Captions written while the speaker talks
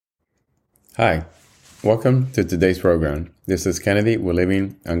Hi, welcome to today's program. This is Kennedy. We're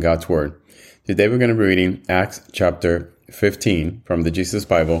living on God's Word. Today we're going to be reading Acts chapter 15 from the Jesus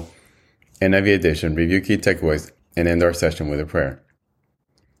Bible, NIV edition, review key takeaways, and end our session with a prayer.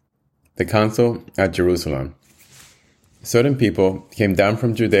 The Council at Jerusalem. Certain people came down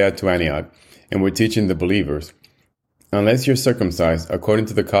from Judea to Antioch and were teaching the believers, "Unless you're circumcised according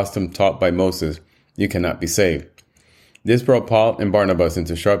to the custom taught by Moses, you cannot be saved." This brought Paul and Barnabas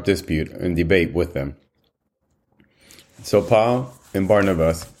into sharp dispute and debate with them. So Paul and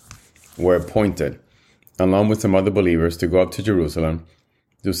Barnabas were appointed, along with some other believers, to go up to Jerusalem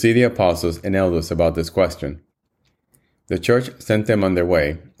to see the apostles and elders about this question. The church sent them on their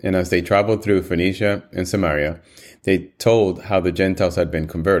way, and as they traveled through Phoenicia and Samaria, they told how the Gentiles had been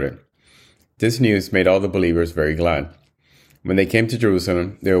converted. This news made all the believers very glad. When they came to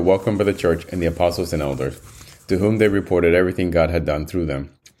Jerusalem, they were welcomed by the church and the apostles and elders, to whom they reported everything God had done through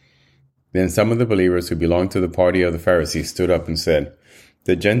them. Then some of the believers who belonged to the party of the Pharisees stood up and said,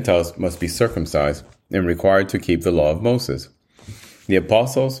 "The Gentiles must be circumcised and required to keep the law of Moses." The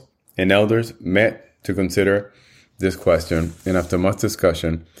apostles and elders met to consider this question, and after much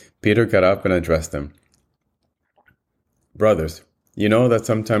discussion, Peter got up and addressed them. "Brothers, you know that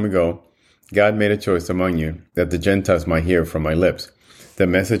some time ago, God made a choice among you that the Gentiles might hear from my lips the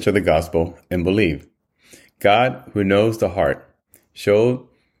message of the gospel and believe. God, who knows the heart, showed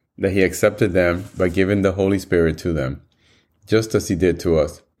that he accepted them by giving the Holy Spirit to them, just as he did to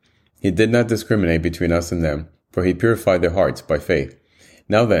us. He did not discriminate between us and them, for he purified their hearts by faith.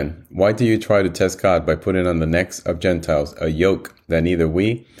 Now then, why do you try to test God by putting on the necks of Gentiles a yoke that neither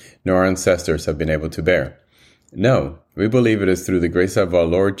we nor our ancestors have been able to bear? No, we believe it is through the grace of our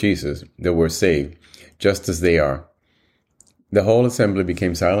Lord Jesus that we're saved, just as they are." The whole assembly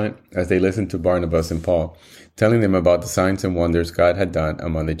became silent as they listened to Barnabas and Paul, telling them about the signs and wonders God had done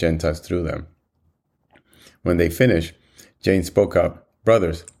among the Gentiles through them. When they finished, James spoke up.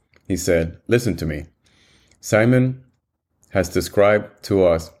 "Brothers," he said, "listen to me. Simon has described to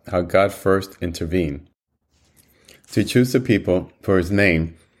us how God first intervened to choose the people for his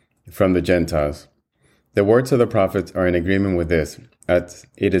name from the Gentiles. The words of the prophets are in agreement with this, as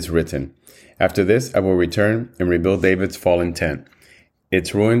it is written, 'After this I will return and rebuild David's fallen tent.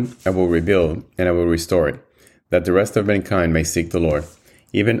 Its ruin I will rebuild, and I will restore it, that the rest of mankind may seek the Lord,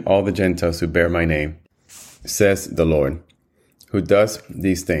 even all the Gentiles who bear my name, says the Lord, who does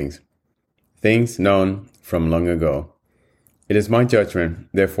these things known from long ago.' It is my judgment,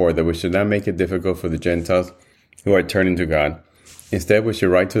 therefore, that we should not make it difficult for the Gentiles who are turning to God. Instead, we should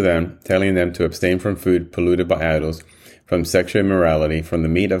write to them, telling them to abstain from food polluted by idols, from sexual immorality, from the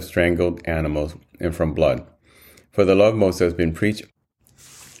meat of strangled animals, and from blood. For the law of Moses has been preached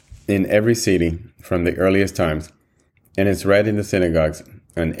in every city from the earliest times, and is read in the synagogues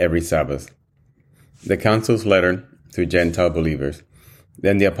on every Sabbath." The council's letter to Gentile believers.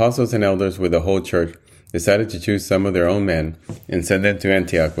 Then the apostles and elders with the whole church decided to choose some of their own men and send them to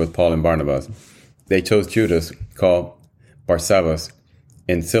Antioch with Paul and Barnabas. They chose Judas, called Barsabbas,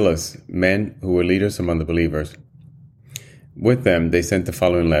 and Silas, men who were leaders among the believers. With them they sent the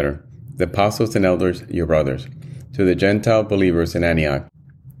following letter: "The apostles and elders, your brothers, to the Gentile believers in Antioch,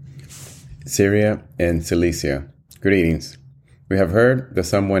 Syria and Cilicia, greetings. We have heard that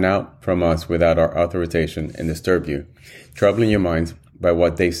some went out from us without our authorization and disturbed you, troubling your minds by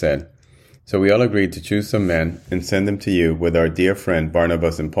what they said. So we all agreed to choose some men and send them to you with our dear friend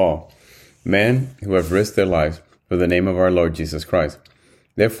Barnabas and Paul, men who have risked their lives for the name of our Lord Jesus Christ.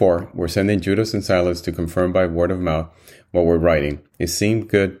 Therefore, we're sending Judas and Silas to confirm by word of mouth what we're writing. It seemed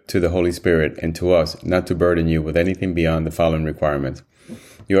good to the Holy Spirit and to us not to burden you with anything beyond the following requirements.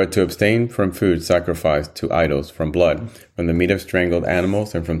 You are to abstain from food sacrificed to idols, from blood, from the meat of strangled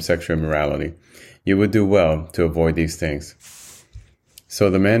animals, and from sexual immorality. You would do well to avoid these things." So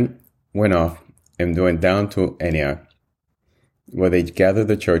the men went off and went down to Antioch, where they gathered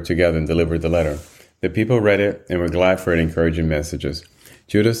the church together and delivered the letter. The people read it and were glad for its encouraging messages.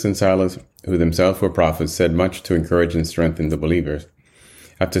 Judas and Silas, who themselves were prophets, said much to encourage and strengthen the believers.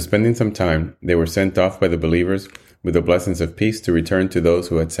 After spending some time, they were sent off by the believers with the blessings of peace to return to those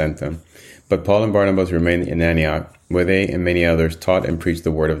who had sent them. But Paul and Barnabas remained in Antioch, where they and many others taught and preached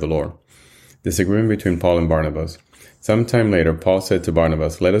the word of the Lord. Disagreement between Paul and Barnabas. Some time later, Paul said to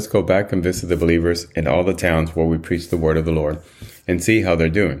Barnabas, "Let us go back and visit the believers in all the towns where we preach the word of the Lord, and see how they're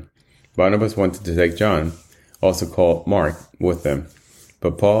doing." Barnabas wanted to take John, also called Mark, with them.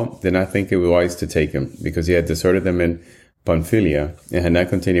 But Paul did not think it wise to take him, because he had deserted them in Pamphylia and had not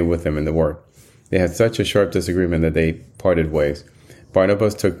continued with them in the work. They had such a sharp disagreement that they parted ways.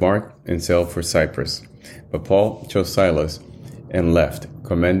 Barnabas took Mark and sailed for Cyprus, but Paul chose Silas and left,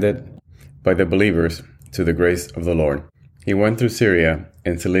 commended by the believers to the grace of the Lord. He went through Syria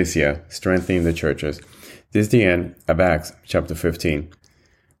and Cilicia, strengthening the churches. This is the end of Acts chapter 15.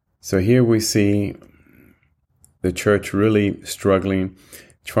 So here we see the church really struggling,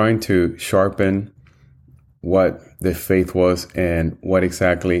 trying to sharpen what the faith was and what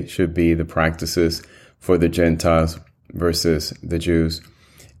exactly should be the practices for the Gentiles versus the Jews.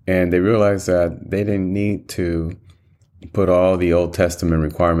 And they realized that they didn't need to put all the Old Testament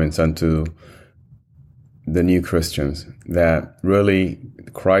requirements onto the new Christians, that really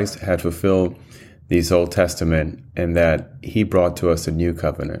Christ had fulfilled these Old Testament and that he brought to us a new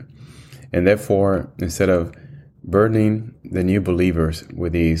covenant. And therefore, instead of burdening the new believers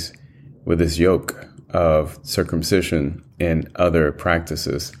with this yoke of circumcision and other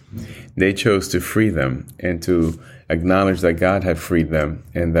practices, they chose to free them and to acknowledge that God had freed them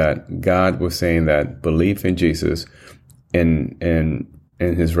and that God was saying that belief in Jesus and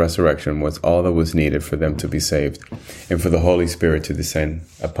his resurrection was all that was needed for them to be saved and for the Holy Spirit to descend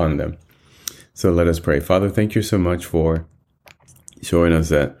upon them. So let us pray. Father, thank you so much for showing us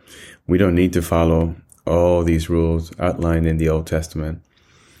that we don't need to follow all these rules outlined in the Old Testament.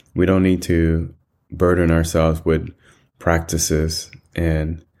 We don't need to burden ourselves with practices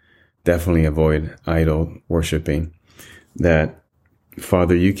and definitely avoid idol worshiping. That,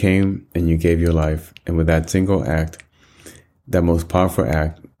 Father, you came and you gave your life, and with that single act, that most powerful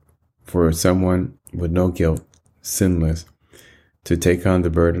act for someone with no guilt, sinless, to take on the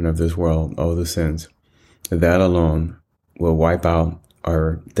burden of this world, all the sins, that alone will wipe out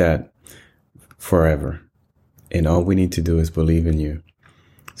our debt forever. And all we need to do is believe in you.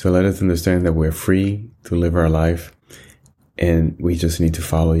 So let us understand that we're free to live our life, and we just need to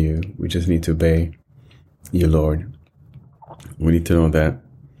follow you. We just need to obey you, Lord. We need to know that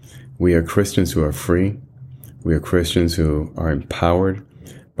we are Christians who are free. We are Christians who are empowered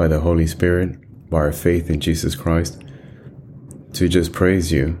by the Holy Spirit, by our faith in Jesus Christ, to just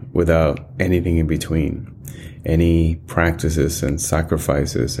praise you without anything in between, any practices and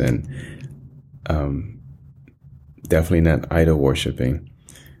sacrifices, and definitely not idol worshiping,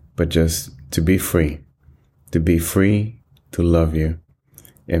 but just to be free to love you,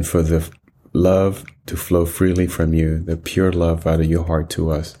 and for the love to flow freely from you, the pure love out of your heart to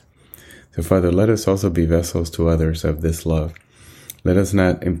us. So Father, let us also be vessels to others of this love. Let us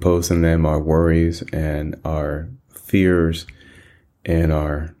not impose on them our worries and our fears and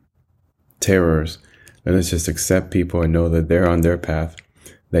our terrors. Let us just accept people and know that they're on their path,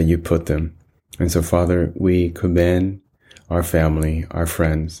 that you put them. And so, Father, we commend our family, our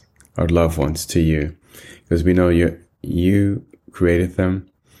friends, our loved ones to you, because we know you created them.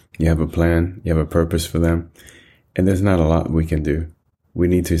 You have a plan. You have a purpose for them. And there's not a lot we can do. We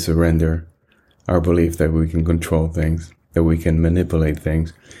need to surrender our belief that we can control things, that we can manipulate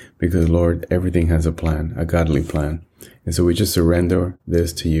things, because, Lord, everything has a plan, a godly plan. And so we just surrender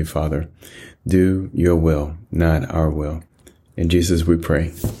this to you, Father. Do your will, not our will. In Jesus we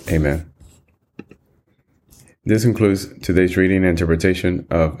pray. Amen. This concludes today's reading and interpretation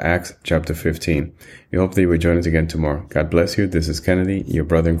of Acts chapter 15. We hope that you will join us again tomorrow. God bless you. This is Kennedy, your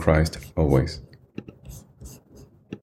brother in Christ, always.